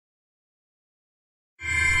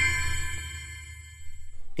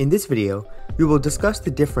In this video, we will discuss the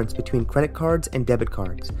difference between credit cards and debit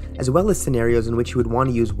cards, as well as scenarios in which you would want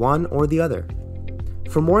to use one or the other.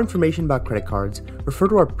 For more information about credit cards, refer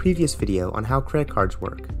to our previous video on how credit cards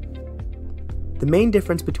work. The main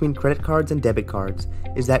difference between credit cards and debit cards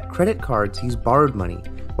is that credit cards use borrowed money,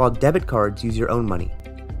 while debit cards use your own money.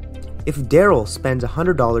 If Daryl spends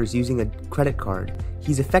 $100 using a credit card,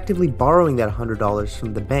 he's effectively borrowing that $100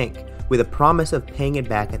 from the bank with a promise of paying it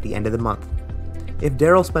back at the end of the month. If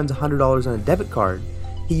Daryl spends $100 on a debit card,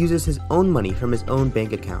 he uses his own money from his own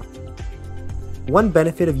bank account. One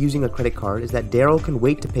benefit of using a credit card is that Daryl can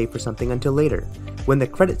wait to pay for something until later, when the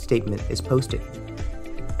credit statement is posted.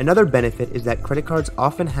 Another benefit is that credit cards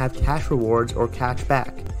often have cash rewards or cash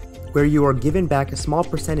back, where you are given back a small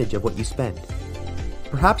percentage of what you spend.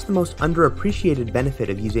 Perhaps the most underappreciated benefit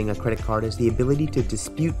of using a credit card is the ability to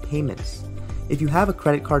dispute payments. If you have a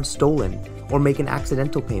credit card stolen or make an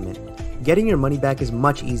accidental payment, getting your money back is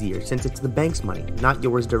much easier since it's the bank's money, not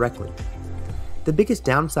yours directly. The biggest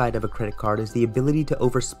downside of a credit card is the ability to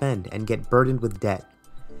overspend and get burdened with debt.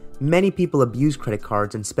 Many people abuse credit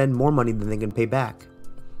cards and spend more money than they can pay back.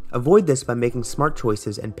 Avoid this by making smart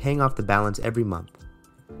choices and paying off the balance every month.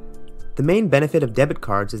 The main benefit of debit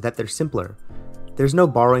cards is that they're simpler. There's no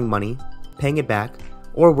borrowing money, paying it back,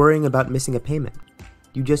 or worrying about missing a payment.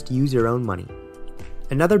 You just use your own money.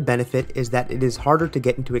 Another benefit is that it is harder to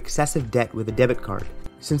get into excessive debt with a debit card,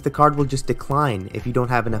 since the card will just decline if you don't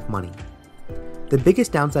have enough money. The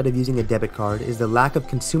biggest downside of using a debit card is the lack of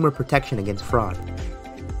consumer protection against fraud.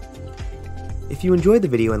 If you enjoyed the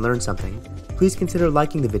video and learned something, please consider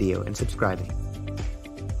liking the video and subscribing.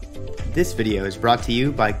 This video is brought to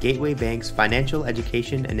you by Gateway Bank's Financial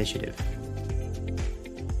Education Initiative.